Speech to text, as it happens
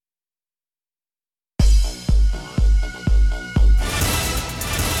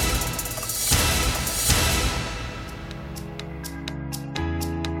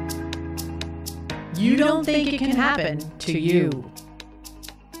don't think it can happen to you.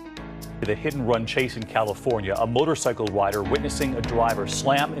 The hit-and-run chase in California, a motorcycle rider witnessing a driver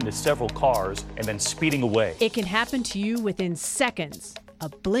slam into several cars and then speeding away. It can happen to you within seconds, a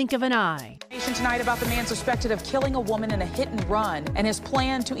blink of an eye. Tonight about the man suspected of killing a woman in a hit-and-run and his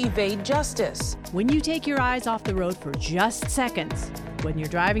plan to evade justice. When you take your eyes off the road for just seconds, when you're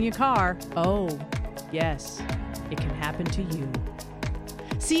driving your car, oh, yes, it can happen to you.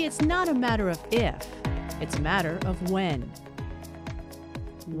 See, it's not a matter of if, it's a matter of when.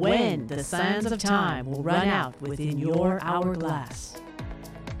 When the sands of time will run out within your hourglass.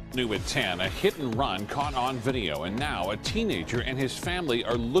 New at 10, a hit and run caught on video, and now a teenager and his family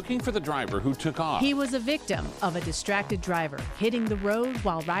are looking for the driver who took off. He was a victim of a distracted driver hitting the road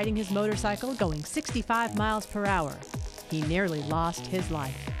while riding his motorcycle going 65 miles per hour. He nearly lost his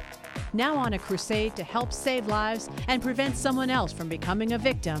life. Now on a crusade to help save lives and prevent someone else from becoming a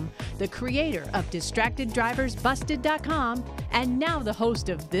victim, the creator of DistractedDriversBusted.com and now the host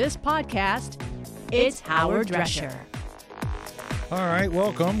of this podcast, it's Howard Drescher. All right,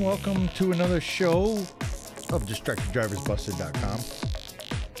 welcome to another show of DistractedDriversBusted.com,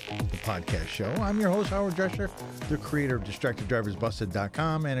 the podcast show. I'm your host, Howard Drescher, the creator of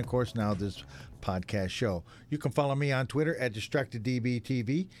DistractedDriversBusted.com, and of course now this podcast show. You can follow me on Twitter at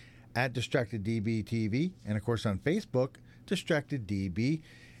DistractedDBTV, at DistractedDBTV, and of course on Facebook, DistractedDB.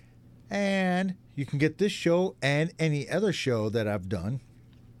 And you can get this show and any other show that I've done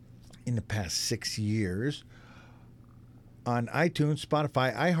in the past 6 years on iTunes,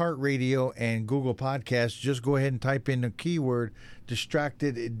 Spotify, iHeartRadio, and Google Podcasts. Just go ahead and type in the keyword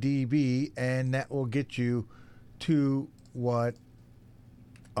DistractedDB, and that will get you to what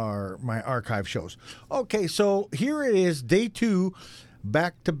are my archive shows. Okay, so here it is, day 2,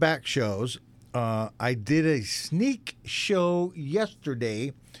 back-to-back shows. I did a sneak show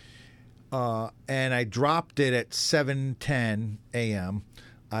yesterday, and I dropped it at 7:10 a.m.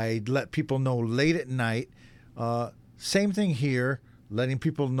 I let people know late at night. Same thing here, letting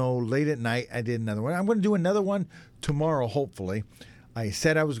people know late at night. I did another one. I'm going to do another one tomorrow, hopefully. I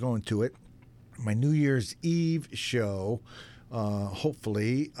said I was going to it. My New Year's Eve show.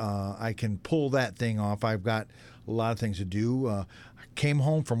 Hopefully, I can pull that thing off. I've got a lot of things to do. I came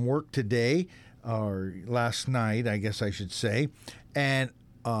home from work today, or last night, I guess I should say, and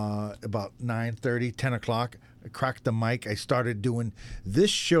about 9:30, 10 o'clock, I cracked the mic. I started doing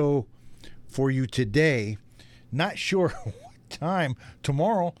this show for you today. Not sure what time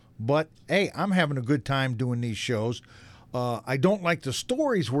tomorrow, but hey, I'm having a good time doing these shows. I don't like the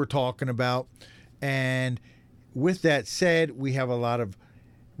stories we're talking about, and with that said, we have a lot of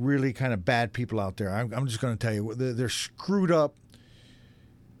really kind of bad people out there. I'm just going to tell you, they're screwed up,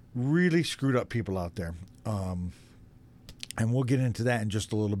 really screwed up people out there. And we'll get into that in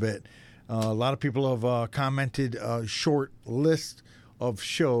just a little bit. A lot of people have commented a short list of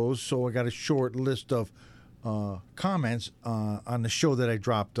shows, so I got a short list of comments on the show that I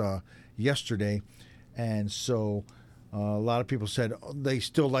dropped yesterday. And so a lot of people said they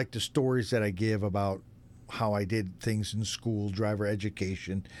still like the stories that I give about how I did things in school, driver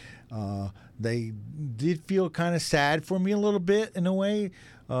education. They did feel kind of sad for me a little bit in a way.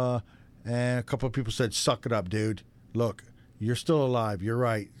 And a couple of people said, suck it up, dude. Look, you're still alive. You're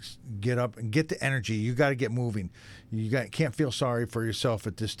right. Get up and get the energy. You got to get moving. Can't feel sorry for yourself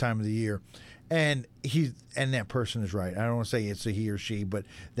at this time of the year. And that person is right. I don't want to say it's a he or she, but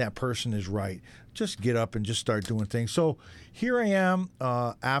that person is right. Just get up and just start doing things. So here I am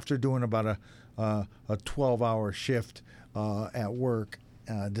after doing about a 12-hour shift at work.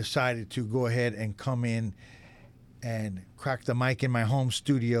 Decided to go ahead and come in and crack the mic in my home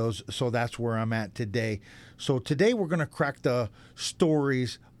studios. So that's where I'm at today. So today we're going to crack the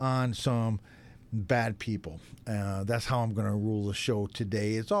stories on some bad people. That's how I'm going to rule the show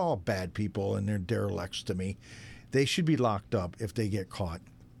today. It's all bad people, and they're derelicts to me. They should be locked up if they get caught.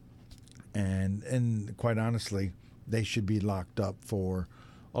 And quite honestly, they should be locked up for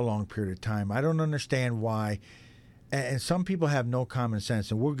a long period of time. I don't understand why. And some people have no common sense,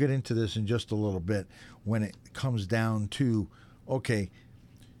 and we'll get into this in just a little bit when it comes down to, okay,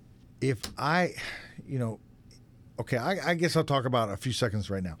 I guess I'll talk about it a few seconds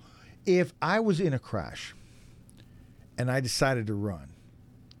right now. If I was in a crash and I decided to run,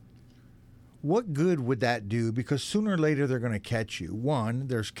 what good would that do? Because sooner or later they're going to catch you. One,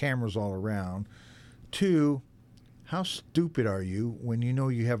 there's cameras all around. Two, how stupid are you when you know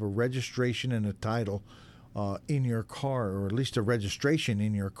you have a registration and a title in your car, or at least a registration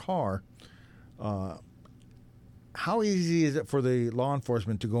in your car? How easy is it for the law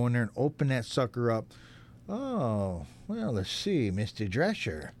enforcement to go in there and open that sucker up? Oh, well, let's see, Mr.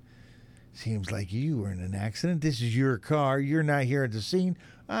 Drescher. Seems like you were in an accident. This is your car. You're not here at the scene.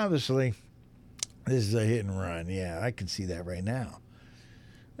 Obviously, this is a hit and run. Yeah, I can see that right now.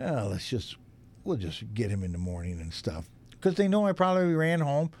 We'll just get him in the morning and stuff. Because they know I probably ran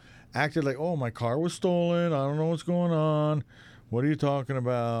home, acted like, oh, my car was stolen. I don't know what's going on. What are you talking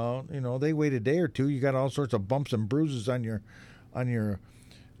about? You know, they wait a day or two. You got all sorts of bumps and bruises on your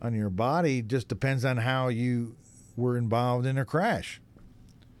body. Just depends on how you were involved in a crash.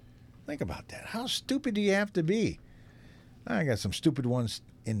 Think about that. How stupid do you have to be? I got some stupid ones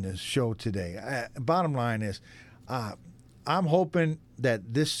in the show today. Bottom line is, I'm hoping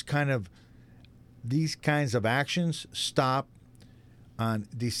that these kinds of actions stop on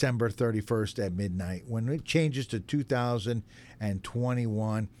December 31st at midnight. When it changes to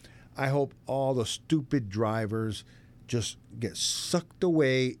 2021, I hope all the stupid drivers just get sucked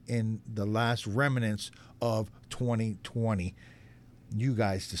away in the last remnants of 2020. You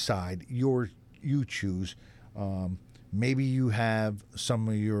guys decide. You choose. Maybe you have some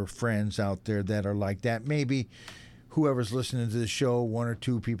of your friends out there that are like that. Maybe whoever's listening to the show, one or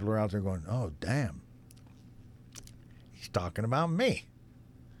two people are out there going, oh, damn. He's talking about me.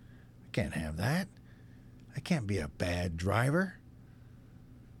 I can't have that. I can't be a bad driver.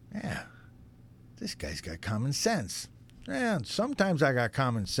 Yeah. This guy's got common sense. Yeah, sometimes I got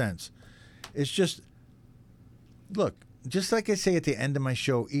common sense. It's just, look, just like I say at the end of my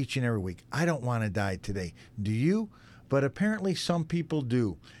show each and every week, I don't want to die today. Do you? But apparently some people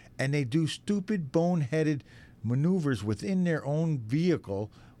do. And they do stupid, boneheaded maneuvers within their own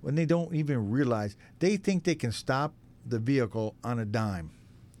vehicle when they don't even realize. They think they can stop the vehicle on a dime.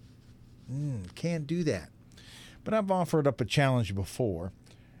 Can't do that. But I've offered up a challenge before,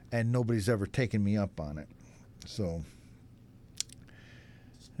 and nobody's ever taken me up on it. So,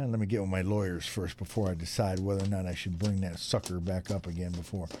 let me get with my lawyers first before I decide whether or not I should bring that sucker back up again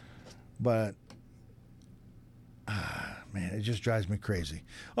before. But, man, it just drives me crazy.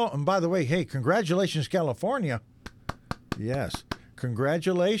 Oh, and by the way, hey, congratulations, California. Yes,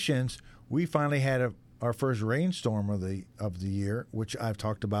 congratulations. We finally had our first rainstorm of the year, which I've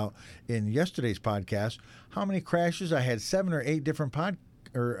talked about in yesterday's podcast. How many crashes? I had 7 or 8 different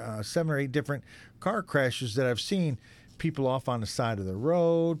car crashes that I've seen. People off on the side of the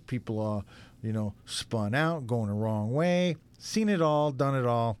road, people spun out, going the wrong way. Seen it all, done it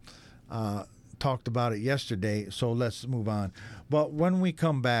all. Talked about it yesterday, so let's move on. But when we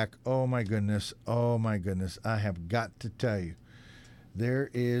come back, oh my goodness, I have got to tell you, there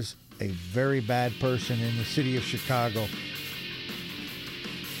is a very bad person in the city of Chicago.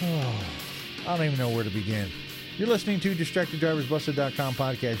 Oh, I don't even know where to begin. You're listening to DistractedDriversBusted.com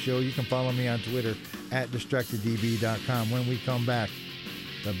podcast show. You can follow me on Twitter at DistractedDB.com. When we come back,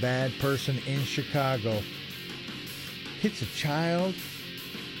 the bad person in Chicago hits a child.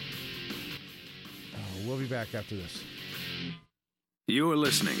 Oh, we'll be back after this. You're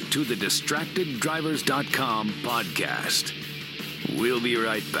listening to the DistractedDrivers.com podcast. We'll be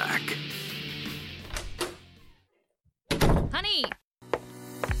right back. Honey,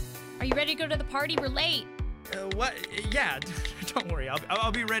 are you ready to go to the party? We're late. What? Yeah, don't worry.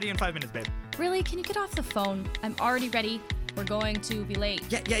 I'll be ready in 5 minutes, babe. Really? Can you get off the phone? I'm already ready. We're going to be late.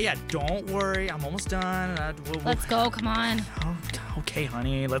 Yeah. Don't worry. I'm almost done. Let's go. Come on. Oh, okay,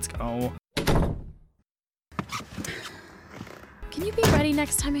 honey. Let's go. Can you be ready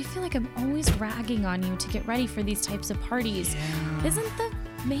next time? I feel like I'm always ragging on you to get ready for these types of parties. Yeah. Isn't the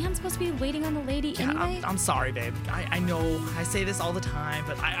man supposed to be waiting on the lady anyway? I'm sorry, babe. I know I say this all the time,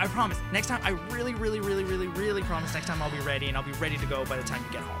 but I promise. Next time, I really promise next time I'll be ready, and I'll be ready to go by the time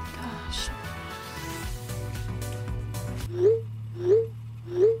you get home. Gosh.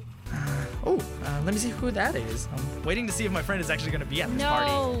 Let me see who that is. I'm waiting to see if my friend is actually going to be at this party.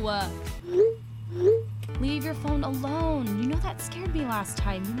 No. Leave your phone alone. You know that scared me last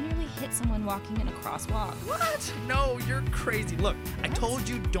time. You nearly hit someone walking in a crosswalk. What? No, you're crazy. Look, I told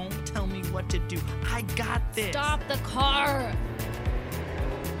you don't tell me what to do. I got this. Stop the car.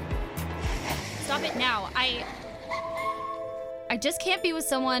 Stop it now. I just can't be with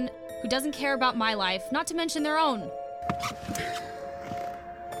someone who doesn't care about my life, not to mention their own.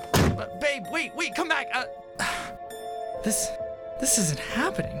 Babe, wait, come back. This isn't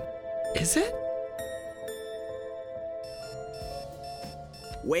happening, is it?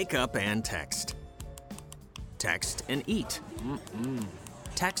 Wake up and text. Text and eat.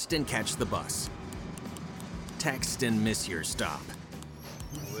 Text and catch the bus. Text and miss your stop.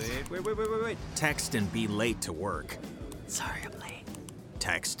 Wait. Text and be late to work. Sorry, I'm late.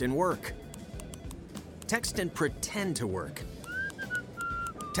 Text and work. Text and pretend to work.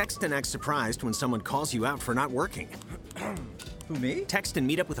 Text and act surprised when someone calls you out for not working. Who, me? Text and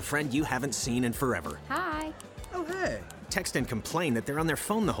meet up with a friend you haven't seen in forever. Hi. Oh, hey. Text and complain that they're on their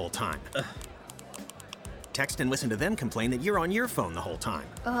phone the whole time. Text and listen to them complain that you're on your phone the whole time.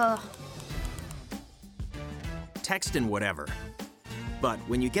 Text and whatever. But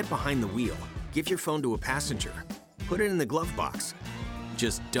when you get behind the wheel, give your phone to a passenger. Put it in the glove box.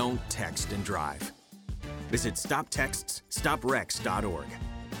 Just don't text and drive. Visit StopTextsStopWrecks.org.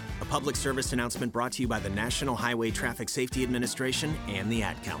 A public service announcement brought to you by the National Highway Traffic Safety Administration and the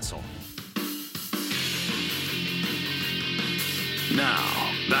Ad Council.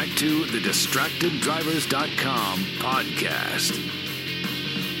 Now, back to the DistractedDrivers.com podcast.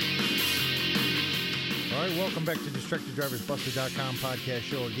 All right, welcome back to DistractedDriversBusted.com podcast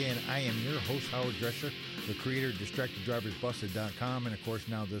show. Again, I am your host, Howard Drescher, the creator of DistractedDriversBusted.com, and of course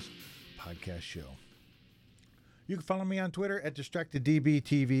now this podcast show. You can follow me on Twitter at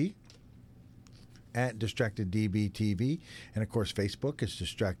DistractedDBTV, at DistractedDBTV, and of course Facebook is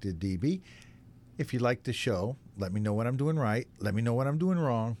DistractedDB. If you like the show, let me know what I'm doing right. Let me know what I'm doing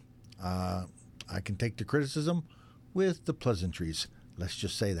wrong. I can take the criticism with the pleasantries. Let's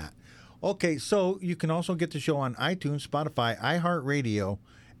just say that. Okay, so you can also get the show on iTunes, Spotify, iHeartRadio,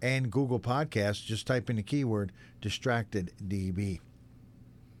 and Google Podcasts. Just type in the keyword DistractedDB.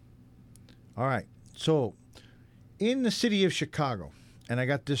 All right, so in the city of Chicago, and I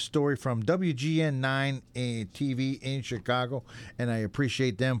got this story from WGN9 TV in Chicago, and I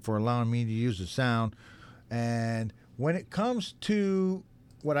appreciate them for allowing me to use the sound. And when it comes to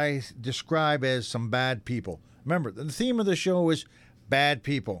what I describe as some bad people, remember, the theme of the show is bad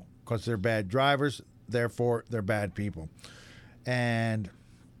people, because they're bad drivers, therefore they're bad people. And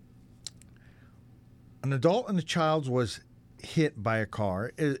an adult and a child was hit by a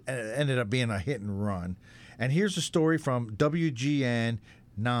car. It ended up being a hit and run. And here's a story from WGN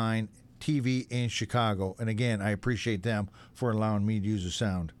 9 TV in Chicago. And again, I appreciate them for allowing me to use the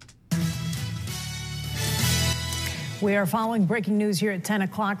sound. We are following breaking news here at 10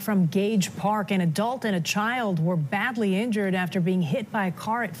 o'clock from Gage Park. An adult and a child were badly injured after being hit by a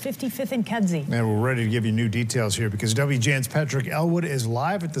car at 55th and Kedzie. And we're ready to give you new details here because WGN's Patrick Elwood is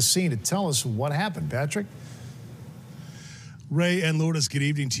live at the scene to tell us what happened. Patrick? Ray and Lourdes, good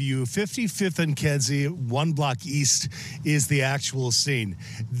evening to you. 55th and Kedzie, 1 block east, is the actual scene.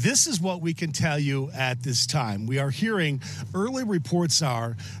 This is what we can tell you at this time. We are hearing early reports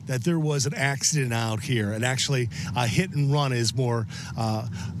are that there was an accident out here, and actually a hit and run is more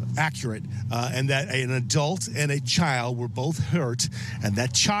accurate, and that an adult and a child were both hurt, and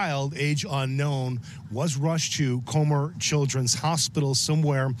that child, age unknown, was rushed to Comer Children's Hospital,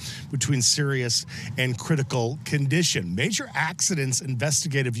 somewhere between serious and critical condition. Major Accidents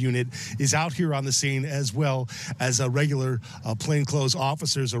Investigative Unit is out here on the scene, as well as a regular plainclothes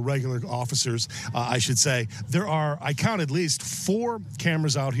officers, or regular officers, I should say. There are, I count at least 4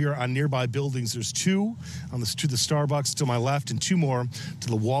 cameras out here on nearby buildings. There's 2 to the Starbucks to my left and 2 more to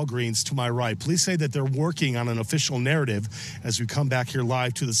the Walgreens to my right. Police say that they're working on an official narrative as we come back here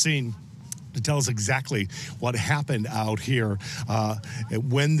live to the scene to tell us exactly what happened out here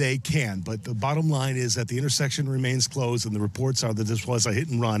when they can. But the bottom line is that the intersection remains closed, and the reports are that this was a hit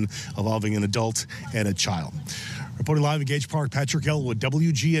and run involving an adult and a child. Reporting live in Gage Park, Patrick Elwood,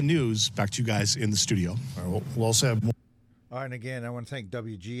 WGN News. Back to you guys in the studio. All right, we'll also have more. All right, and again, I want to thank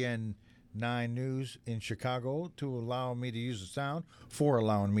WGN 9 News in Chicago to allow me to use the sound, for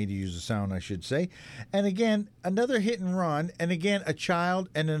allowing me to use the sound, I should say. And again, another hit and run, and again, a child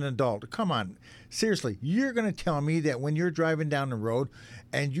and an adult. Come on, seriously, you're going to tell me that when you're driving down the road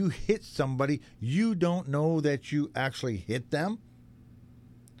and you hit somebody, you don't know that you actually hit them?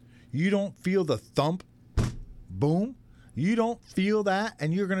 You don't feel the thump, boom? You don't feel that,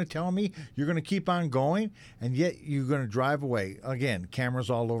 and you're going to tell me you're going to keep on going, and yet you're going to drive away. Again, cameras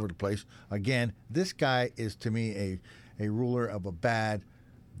all over the place. Again, this guy is, to me, a ruler of a bad,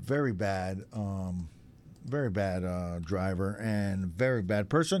 very bad driver and very bad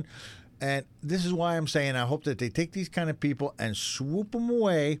person. And this is why I'm saying I hope that they take these kind of people and swoop them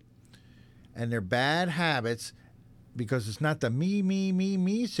away and their bad habits, because it's not the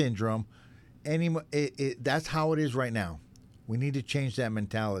me syndrome anymore. That's how it is right now. We need to change that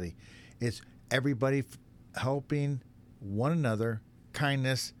mentality. It's everybody helping one another,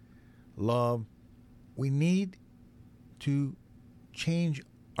 kindness, love. We need to change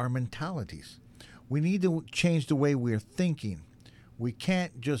our mentalities. We need to change the way we're thinking. We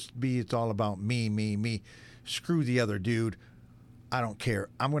can't just be, it's all about me. Screw the other dude. I don't care.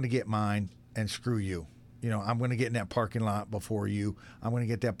 I'm going to get mine, and screw you. You know, I'm going to get in that parking lot before you. I'm going to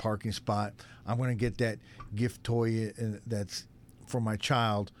get that parking spot. I'm going to get that gift toy that's for my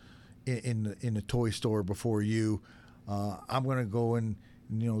child in the toy store before you. I'm going to go and,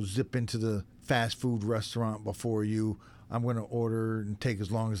 zip into the fast food restaurant before you. I'm going to order and take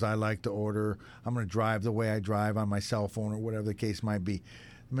as long as I like to order. I'm going to drive the way I drive on my cell phone or whatever the case might be.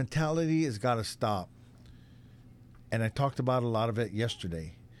 The mentality has got to stop. And I talked about a lot of it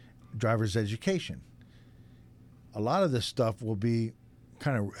yesterday. Driver's education. A lot of this stuff will be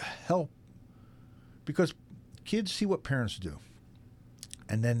kind of help because kids see what parents do.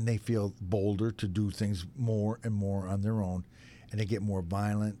 And then they feel bolder to do things more and more on their own. And they get more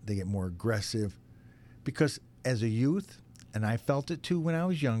violent. They get more aggressive. Because as a youth, and I felt it too when I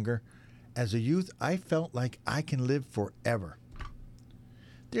was younger, as a youth, I felt like I can live forever.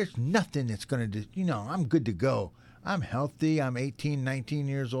 There's nothing that's going to do, I'm good to go. I'm healthy. I'm 18, 19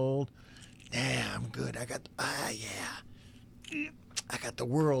 years old. Yeah, I'm good. I got the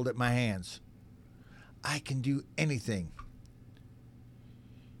world at my hands. I can do anything.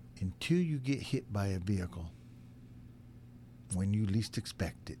 Until you get hit by a vehicle when you least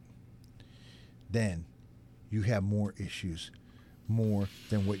expect it. Then you have more issues, more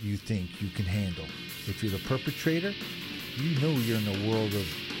than what you think you can handle. If you're the perpetrator, you know you're in the world of,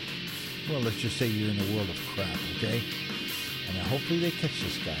 let's just say you're in the world of crap, okay? And hopefully they catch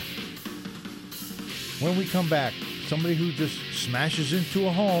this guy. When we come back, somebody who just smashes into a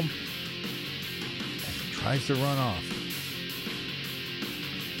home and tries to run off.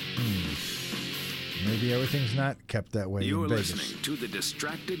 Maybe everything's not kept that way You're in Vegas. listening to the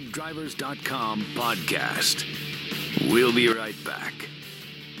DistractedDrivers.com podcast. We'll be right back.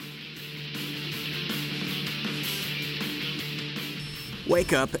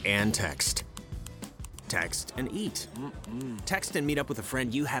 Wake up and text. Text and eat. Text and meet up with a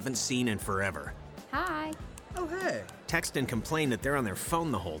friend you haven't seen in forever. Hi. Oh, hey. Text and complain that they're on their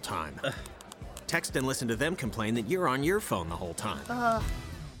phone the whole time. Text and listen to them complain that you're on your phone the whole time.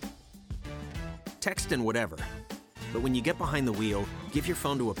 Text and whatever. But when you get behind the wheel, give your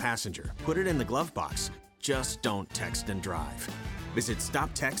phone to a passenger. Put it in the glove box. Just don't text and drive. Visit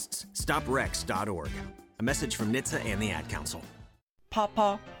StopTextsStopWrecks.org. A message from NHTSA and the Ad Council.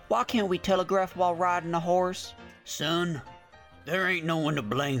 Papa, why can't we telegraph while riding a horse? Son, there ain't no one to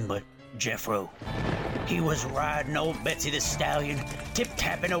blame but Jeffro. He was riding old Betsy the Stallion,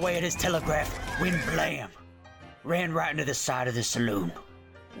 tip-tapping away at his telegraph, when blam! Ran right into the side of the saloon.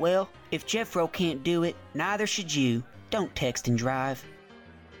 Well, if Jeffro can't do it, neither should you. Don't text and drive.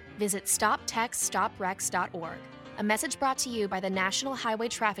 Visit StopTextsStopWrecks.org. A message brought to you by the National Highway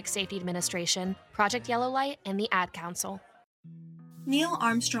Traffic Safety Administration, Project Yellow Light, and the Ad Council. Neil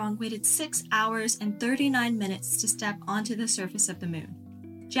Armstrong waited 6 hours and 39 minutes to step onto the surface of the moon.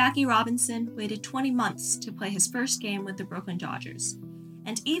 Jackie Robinson waited 20 months to play his first game with the Brooklyn Dodgers.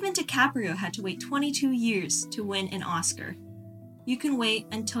 And even DiCaprio had to wait 22 years to win an Oscar. You can wait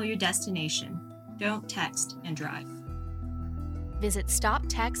until your destination. Don't text and drive. Visit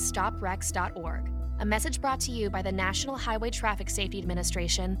StopTextsStopWrecks.org. A message brought to you by the National Highway Traffic Safety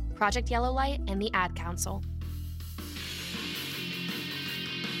Administration, Project Yellow Light, and the Ad Council.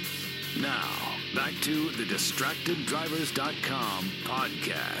 Now, back to the DistractedDrivers.com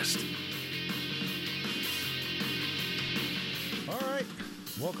podcast. All right.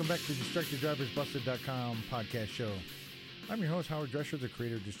 Welcome back to DistractedDriversBusted.com podcast show. I'm your host, Howard Drescher, the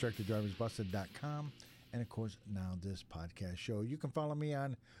creator of DistractedDriversBusted.com, and of course, now this podcast show. You can follow me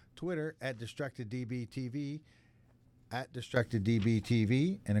on Twitter at DistractedDBTV, at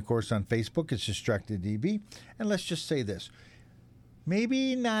DistractedDBTV, and of course on Facebook it's DistractedDB. And let's just say this.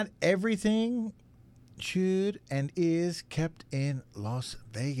 Maybe not everything should and is kept in Las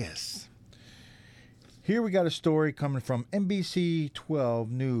Vegas. Here we got a story coming from NBC 12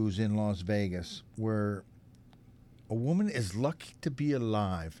 News in Las Vegas, where a woman is lucky to be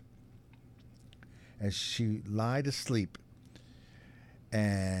alive as she lied asleep.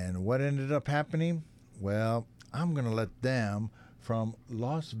 And what ended up happening? Well, I'm going to let them from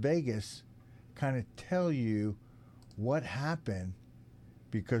Las Vegas kind of tell you what happened,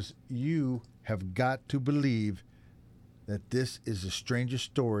 because you have got to believe that this is the strangest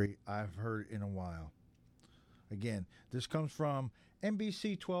story I've heard in a while. Again, this comes from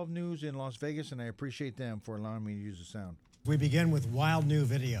NBC 12 News in Las Vegas, and I appreciate them for allowing me to use the sound. We begin with wild new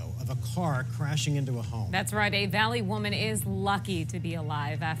video of a car crashing into a home. That's right. A Valley woman is lucky to be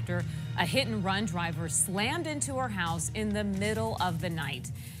alive after a hit-and-run driver slammed into her house in the middle of the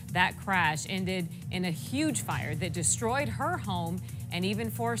night. That crash ended in a huge fire that destroyed her home and even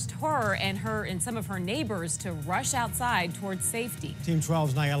forced her and some of her neighbors to rush outside towards safety. Team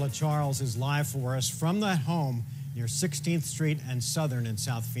 12's Nyella Charles is live for us from that home near 16th Street and Southern in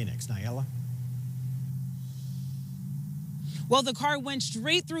South Phoenix. Nyella? Well, the car went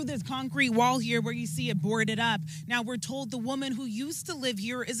straight through this concrete wall here where you see it boarded up. Now, we're told the woman who used to live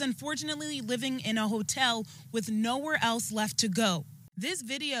here is unfortunately living in a hotel with nowhere else left to go. This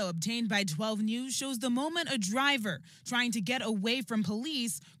video obtained by 12 News shows the moment a driver trying to get away from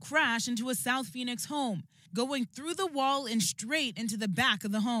police crashed into a South Phoenix home, going through the wall and straight into the back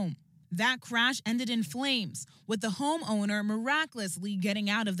of the home. That crash ended in flames, with the homeowner miraculously getting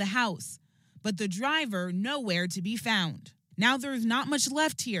out of the house, but the driver nowhere to be found. Now there's not much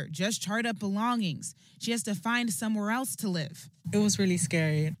left here, just charred up belongings. She has to find somewhere else to live. It was really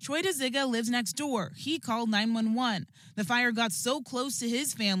scary. Troy DeZiga lives next door. He called 911. The fire got so close to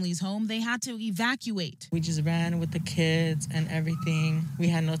his family's home, they had to evacuate. We just ran with the kids and everything. We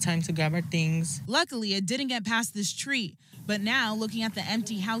had no time to grab our things. Luckily, it didn't get past this tree. But now, looking at the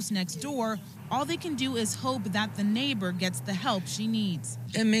empty house next door, all they can do is hope that the neighbor gets the help she needs.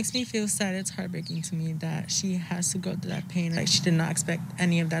 It makes me feel sad. It's heartbreaking to me that she has to go through that pain. Like, she did not expect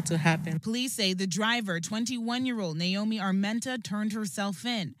any of that to happen. Police say the driver, 21-year-old Naomi Armenta, turned herself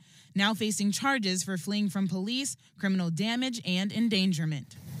in, now facing charges for fleeing from police, criminal damage, and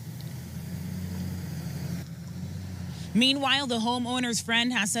endangerment. Meanwhile, the homeowner's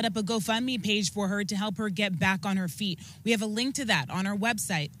friend has set up a GoFundMe page for her to help her get back on her feet. We have a link to that on our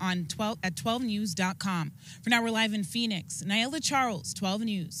website at 12news.com. For now, we're live in Phoenix. Nyla Charles, 12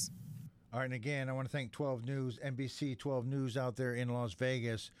 News. All right, and again, I want to thank 12 News, NBC 12 News out there in Las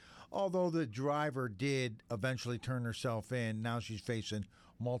Vegas. Although the driver did eventually turn herself in, now she's facing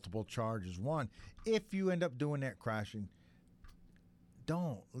multiple charges. One, if you end up doing that crashing,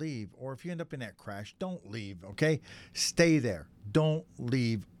 don't leave. Or if you end up in that crash, don't leave, okay? Stay there. Don't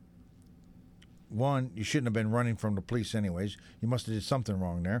leave. One, you shouldn't have been running from the police anyways. You must have did something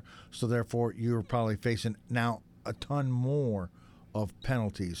wrong there. So therefore, you're probably facing now a ton more of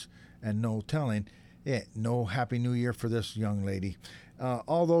penalties. And no telling, no Happy New Year for this young lady.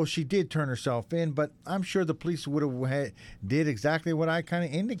 Although she did turn herself in, but I'm sure the police would have did exactly what I kind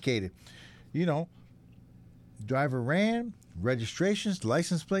of indicated. You know, driver ran, registrations,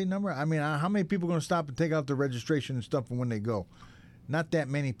 license plate number. I mean, how many people are going to stop and take out the registration and stuff when they go? Not that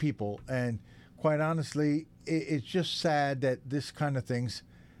many people. And quite honestly, it's just sad that this kind of things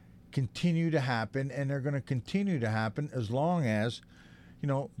continue to happen, and they're going to continue to happen as long as, you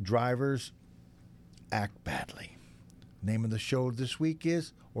know, drivers act badly. Name of the show this week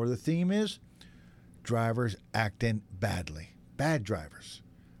is, or the theme is, drivers acting badly. Bad drivers.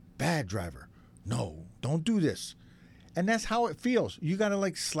 Bad driver. No, don't do this. And that's how it feels. You got to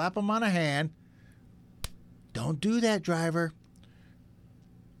like slap them on a hand. Don't do that, driver.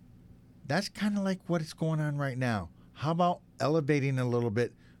 That's kind of like what is going on right now. How about elevating a little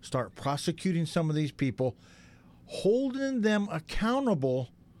bit, start prosecuting some of these people, holding them accountable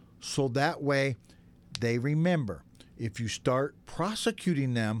so that way they remember. If you start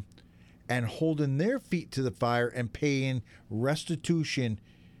prosecuting them and holding their feet to the fire and paying restitution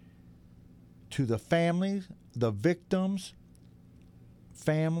to the families, the victims,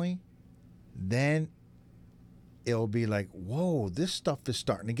 family, then it'll be like, whoa, this stuff is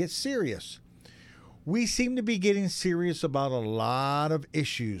starting to get serious. We seem to be getting serious about a lot of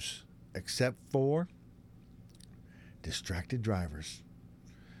issues, except for distracted drivers.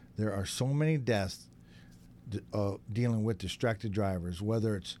 There are so many deaths dealing with distracted drivers,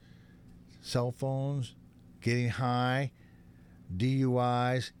 whether it's cell phones, getting high,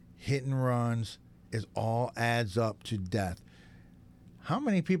 DUIs, hit and runs. It all adds up to death. How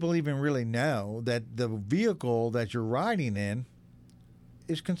many people even really know that the vehicle that you're riding in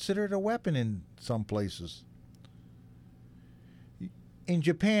is considered a weapon in some places? In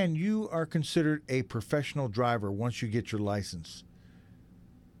Japan, you are considered a professional driver once you get your license.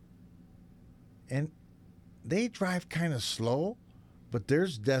 And they drive kind of slow, but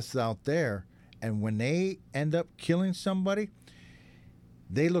there's deaths out there. And when they end up killing somebody,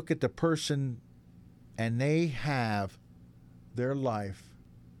 they look at the person and they have their life,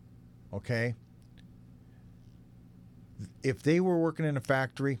 okay? If they were working in a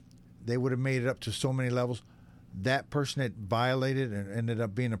factory, they would have made it up to so many levels. That person that violated and ended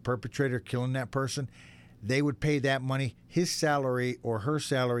up being a perpetrator, killing that person, they would pay that money, his salary or her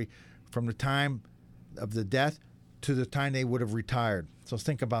salary, from the time of the death to the time they would have retired. So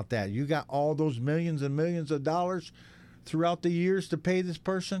think about that. You got all those millions and millions of dollars throughout the years to pay this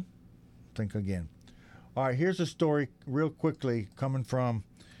person? Think again. All right, here's a story real quickly coming from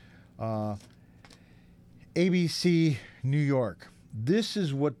ABC New York. This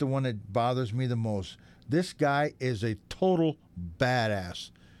is what the one that bothers me the most. This guy is a total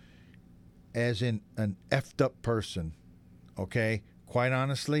badass, as in an effed up person, okay? Quite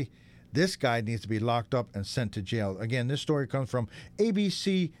honestly, This guy needs to be locked up and sent to jail. Again, this story comes from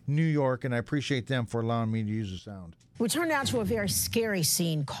ABC New York, and I appreciate them for allowing me to use the sound. We turn now to a very scary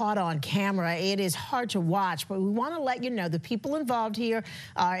scene caught on camera. It is hard to watch, but we want to let you know the people involved here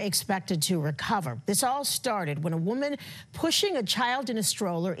are expected to recover. This all started when a woman pushing a child in a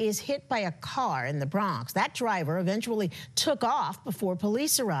stroller is hit by a car in the Bronx. That driver eventually took off before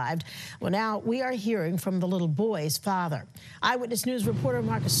police arrived. Well, now we are hearing from the little boy's father. Eyewitness News reporter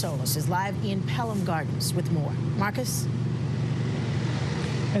Marcus Solis is live in Pelham Gardens with more. Marcus?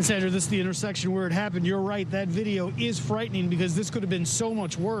 And Sandra, this is the intersection where it happened. You're right, that video is frightening because this could have been so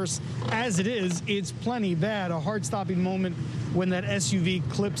much worse. As it is, it's plenty bad. A heart-stopping moment when that SUV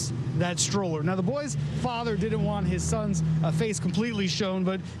clips that stroller. Now, the boy's father didn't want his son's face completely shown,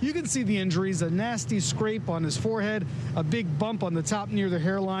 but you can see the injuries. A nasty scrape on his forehead, a big bump on the top near the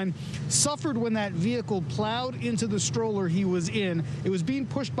hairline. Suffered when that vehicle plowed into the stroller he was in. It was being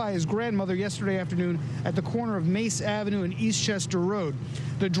pushed by his grandmother yesterday afternoon at the corner of Mace Avenue and Eastchester Road.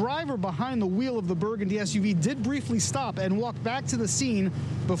 The driver behind the wheel of the burgundy SUV did briefly stop and walk back to the scene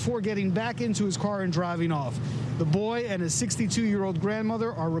before getting back into his car and driving off. The boy and his 62-year-old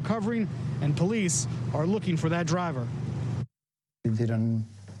grandmother are recovering, and police are looking for that driver. He didn't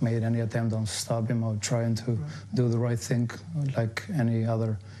make any attempt on stop him or trying to do the right thing like any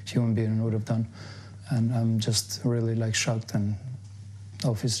other human being would have done. And I'm just really shocked and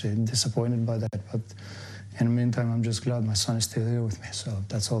obviously disappointed by that. But in the meantime, I'm just glad my son is still here with me, so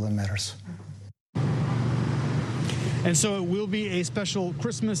that's all that matters. And so it will be a special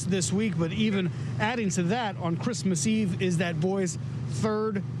Christmas this week, but even adding to that, on Christmas Eve is that boy's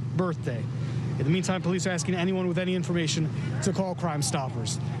 3rd birthday. In the meantime, police are asking anyone with any information to call Crime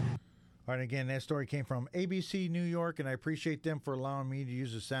Stoppers. All right, again, that story came from ABC New York, and I appreciate them for allowing me to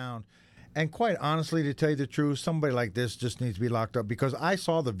use the sound. And quite honestly, to tell you the truth, somebody like this just needs to be locked up because I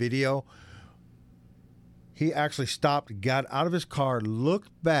saw the video. He actually stopped, got out of his car,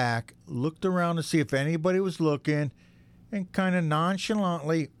 looked back, looked around to see if anybody was looking, and kind of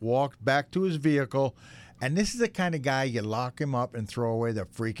nonchalantly walked back to his vehicle. And this is the kind of guy you lock him up and throw away the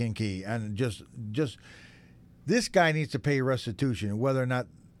freaking key. And just this guy needs to pay restitution, whether or not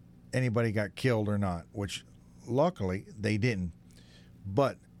anybody got killed or not, which luckily they didn't.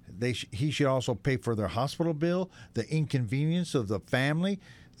 But he should also pay for their hospital bill, the inconvenience of the family,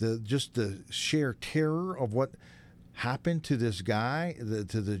 the sheer terror of what happened to this guy,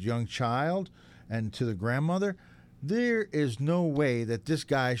 to the young child, and to the grandmother. There is no way that this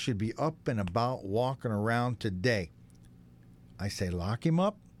guy should be up and about walking around today. I say lock him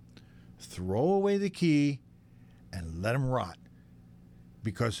up, throw away the key, and let him rot.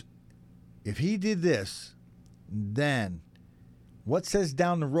 Because if he did this, then what says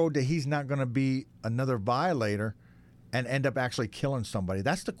down the road that he's not going to be another violator and end up actually killing somebody?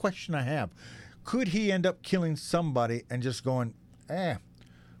 That's the question I have. Could he end up killing somebody and just going,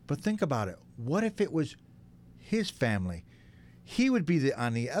 But think about it. What if it was his family? He would be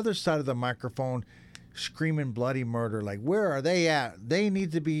on the other side of the microphone screaming bloody murder, like, where are they at? They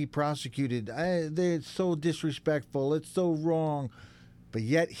need to be prosecuted. They're so disrespectful. It's so wrong. But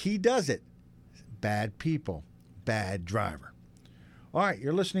yet he does it. Bad people. Bad driver. All right,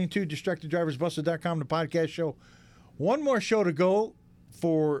 you're listening to DistractedDriversBusted.com, the podcast show. One more show to go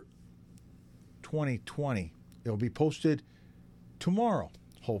for 2020. It'll be posted tomorrow,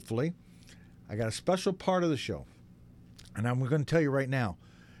 hopefully. I got a special part of the show, and I'm going to tell you right now,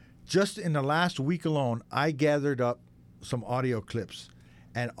 just in the last week alone, I gathered up some audio clips,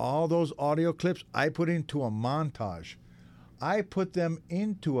 and all those audio clips I put into a montage. I put them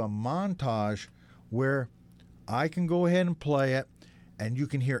into a montage where I can go ahead and play it, and you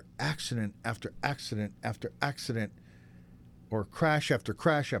can hear accident after accident after accident, or crash after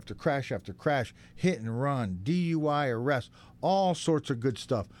crash after crash after crash, hit and run, DUI arrest, all sorts of good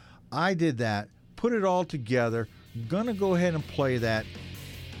stuff. I did that, put it all together. I'm going to go ahead and play that.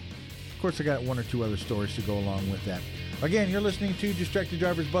 Of course, I got one or two other stories to go along with that. Again, you're listening to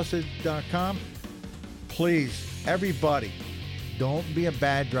DistractedDriversBusted.com. Please, everybody, don't be a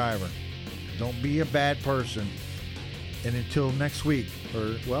bad driver. Don't be a bad person. And until next week,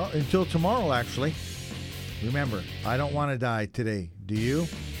 until tomorrow, actually, remember, I don't want to die today. Do you?